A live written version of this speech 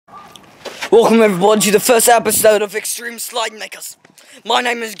Welcome everybody to the first episode of Extreme Slide Makers. My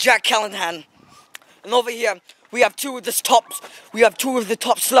name is Jack Callahan, and over here we have two of the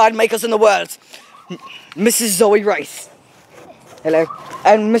top slide makers in the world, Mrs. Zoe Rice, hello,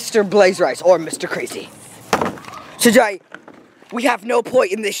 and Mr. Blaze Rice, or Mr. Crazy. Today we have no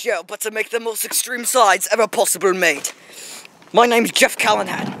point in this show but to make the most extreme slides ever possible made. My name is Jeff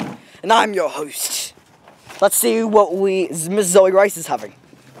Callahan, and I'm your host. Let's see what Miss Zoe Rice is having.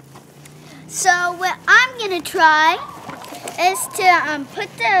 So what I'm gonna try is to put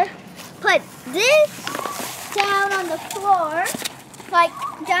this down on the floor, like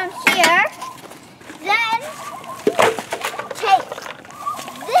down here. Then take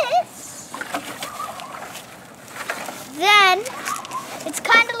this. Then it's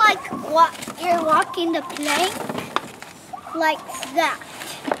kind of like you're walking the plank, like that.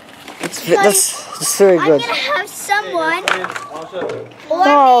 That's very good. I'm gonna have someone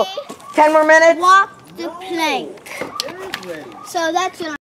or me 10 more minutes. walk the plank. So that's what